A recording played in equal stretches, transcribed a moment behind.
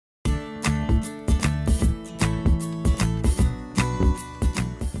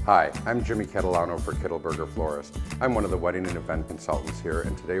Hi, I'm Jimmy Catalano for Kittelberger Florist. I'm one of the wedding and event consultants here,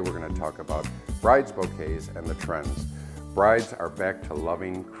 and today we're going to talk about brides bouquets and the trends. Brides are back to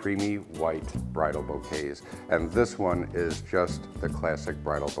loving creamy white bridal bouquets, and this one is just the classic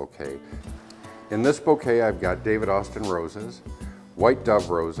bridal bouquet. In this bouquet I've got David Austin roses, white dove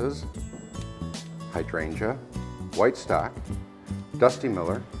roses, hydrangea, white stock, Dusty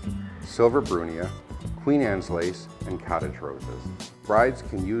Miller, silver brunia, Queen Anne's lace, and cottage roses. Brides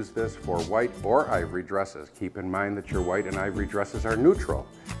can use this for white or ivory dresses. Keep in mind that your white and ivory dresses are neutral,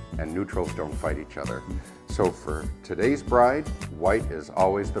 and neutrals don't fight each other. So for today's bride, white is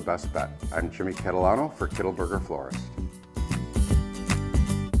always the best bet. I'm Jimmy Catalano for Kittelberger Florist.